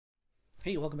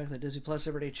Hey, welcome back to the Disney Plus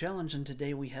Everyday Challenge, and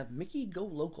today we have Mickey Go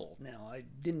Local. Now, I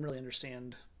didn't really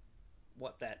understand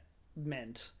what that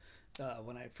meant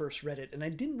when I first read it, and I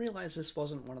didn't realize this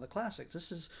wasn't one of the classics.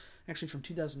 This is actually from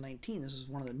 2019. This is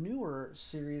one of the newer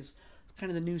series,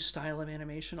 kind of the new style of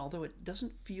animation, although it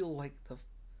doesn't feel like the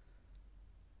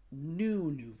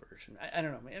new version. I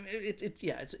don't know.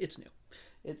 Yeah, it's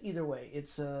new. Either way,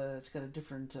 it's got a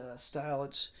different style.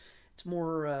 It's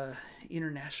more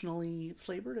internationally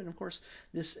flavored, and of course,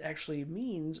 this actually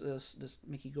means this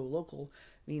Mickey Go Local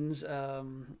means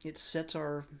it sets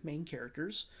our main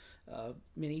characters,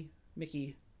 Minnie,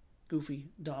 Mickey, Goofy,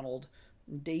 Donald,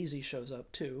 Daisy shows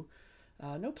up too.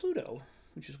 No Pluto,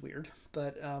 which is weird,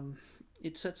 but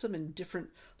it sets them in different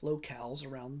locales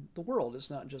around the world. It's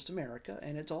not just America,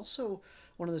 and it's also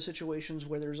one of the situations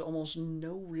where there's almost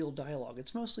no real dialogue.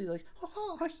 It's mostly like ha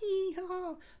ha ha hee ha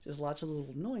ha, just lots of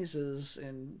little noises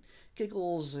and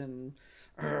giggles and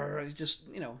just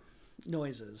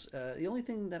noises. The only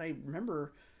thing that I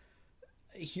remember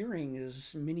hearing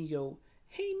is Minnie go,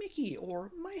 "Hey Mickey," or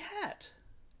 "My hat,"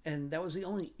 and that was the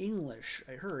only English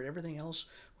I heard. Everything else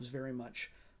was very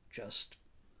much just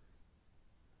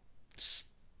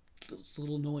those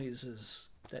little noises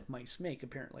that mice make,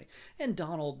 apparently. And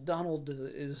Donald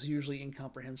is usually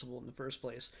incomprehensible in the first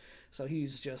place, so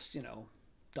he's just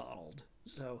Donald.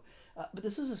 So, but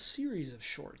this is a series of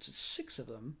shorts. It's six of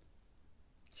them,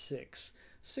 six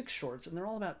shorts, and they're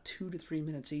all about 2 to 3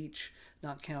 minutes each,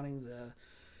 not counting the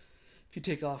if you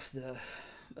take off the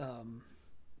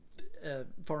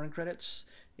foreign credits.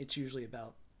 It's usually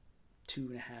about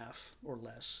 2.5 or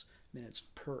less minutes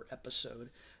per episode.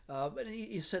 But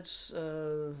he sets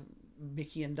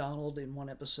Mickey and Donald in one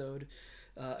episode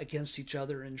against each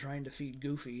other and trying to feed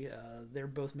Goofy. They're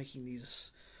both making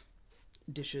these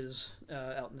dishes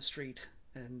out in the street,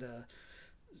 and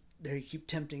they keep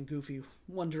tempting Goofy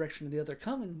one direction or the other.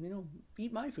 Come and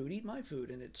eat my food,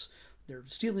 and they're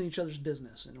stealing each other's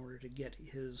business in order to get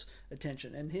his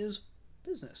attention and his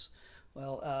business.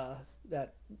 Well,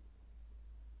 that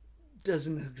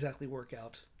doesn't exactly work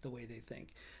out the way they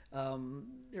think.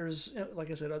 There's,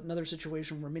 like I said, another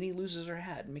situation where Minnie loses her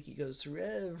hat, and Mickey goes through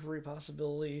every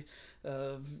possibility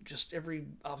of just every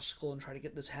obstacle and try to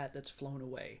get this hat that's flown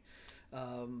away.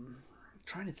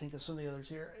 Trying to think of some of the others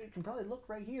here. You can probably look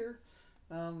right here.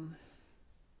 Um,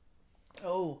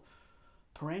 oh,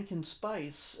 Parankin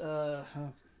Spice.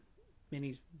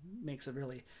 Minnie makes a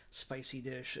really spicy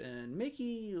dish, and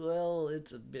Mickey, well,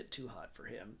 it's a bit too hot for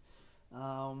him.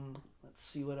 Let's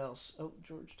see what else. Oh,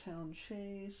 Georgetown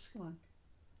Chase. Come on.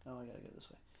 Oh, I gotta go this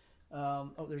way.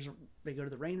 They go to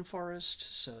the rainforest.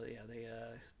 So yeah,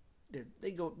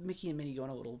 they go. Mickey and Minnie go on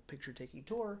a little picture taking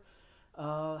tour.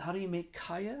 How do you make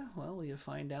kaya? Well, you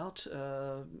find out.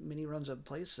 Minnie runs a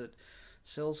place that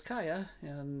sells kaya,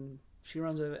 and she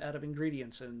runs out of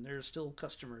ingredients, and there's still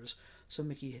customers. So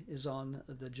Mickey is on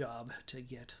the job to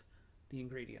get the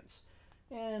ingredients.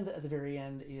 And at the very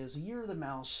end is Year of the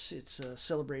Mouse. It's a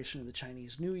celebration of the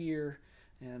Chinese New Year,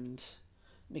 and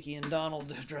Mickey and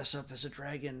Donald dress up as a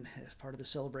dragon as part of the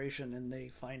celebration, and they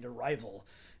find a rival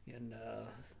in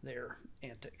their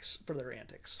antics.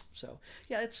 So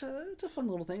yeah, it's a fun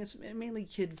little thing. It's mainly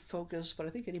kid focused, but I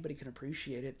think anybody can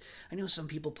appreciate it. I know some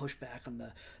people push back on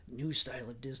the new style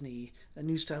of Disney, a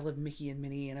new style of Mickey and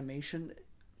Minnie animation.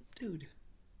 Dude,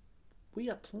 we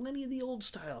got plenty of the old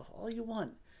style. All you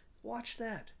want, watch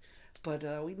that. But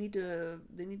we need to.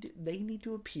 They need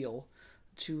to appeal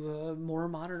to more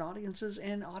modern audiences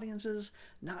and audiences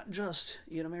not just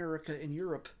in America and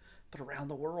Europe, but around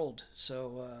the world.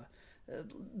 So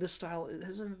this style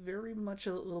has a very much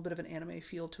a little bit of an anime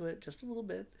feel to it, just a little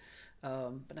bit,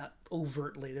 but not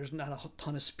overtly. There's not a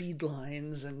ton of speed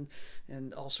lines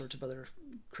and all sorts of other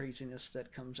craziness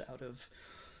that comes out of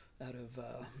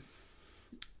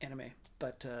anime,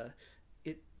 but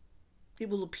it it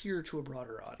will appear to a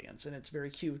broader audience, and it's very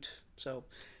cute. So,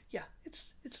 yeah,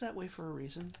 it's that way for a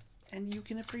reason, and you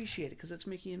can appreciate it because it's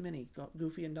Mickey and Minnie,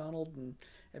 Goofy and Donald, and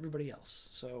everybody else.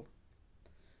 So,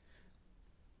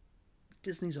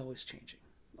 Disney's always changing,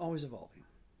 always evolving.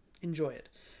 Enjoy it.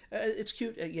 It's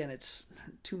cute. Again, it's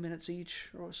 2 minutes each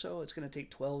or so. It's going to take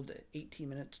 12 to 18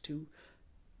 minutes, 2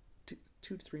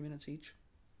 to 3 minutes each.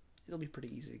 It'll be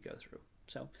pretty easy to go through.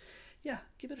 So, yeah,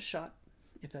 give it a shot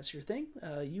if that's your thing.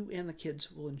 You and the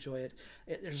kids will enjoy it.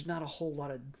 There's not a whole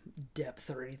lot of depth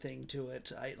or anything to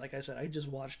it. Like I said, I just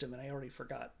watched them and I already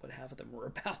forgot what half of them were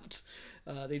about.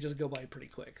 They just go by pretty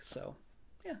quick. So,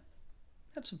 yeah,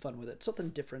 have some fun with it. Something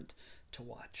different to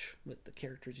watch with the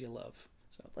characters you love.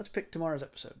 So let's pick tomorrow's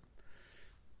episode.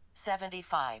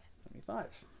 75.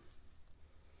 75.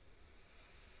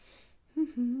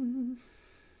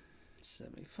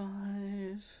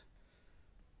 75.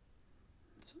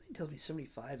 Something tells me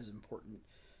 75 is important.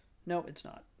 No, it's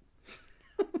not.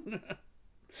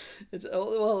 It's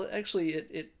well, actually,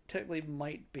 it technically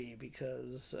might be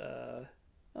because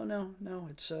oh no,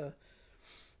 it's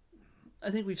I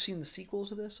think we've seen the sequel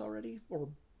to this already, or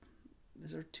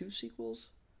is there two sequels?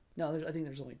 No, I think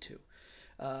there's only two.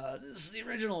 This is the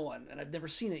original one, and I've never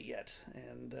seen it yet.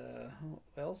 And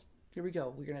well, here we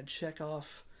go. We're gonna check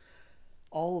off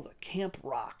all the Camp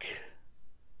Rock.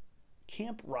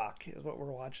 Camp Rock is what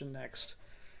we're watching next.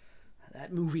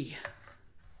 That movie.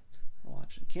 We're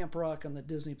watching Camp Rock on the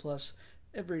Disney Plus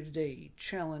Everyday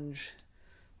Challenge.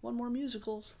 One more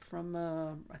musical from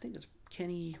I think it's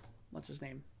Kenny. What's his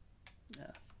name?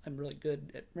 I'm really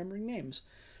good at remembering names,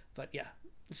 but yeah,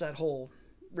 it's that whole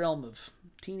realm of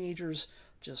teenagers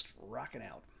just rocking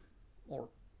out or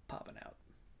popping out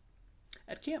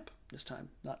at camp this time,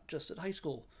 not just at high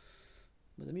school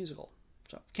with a musical.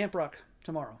 So Camp Rock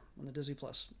tomorrow on the Disney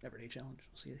Plus Everyday Challenge.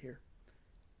 We'll see you here.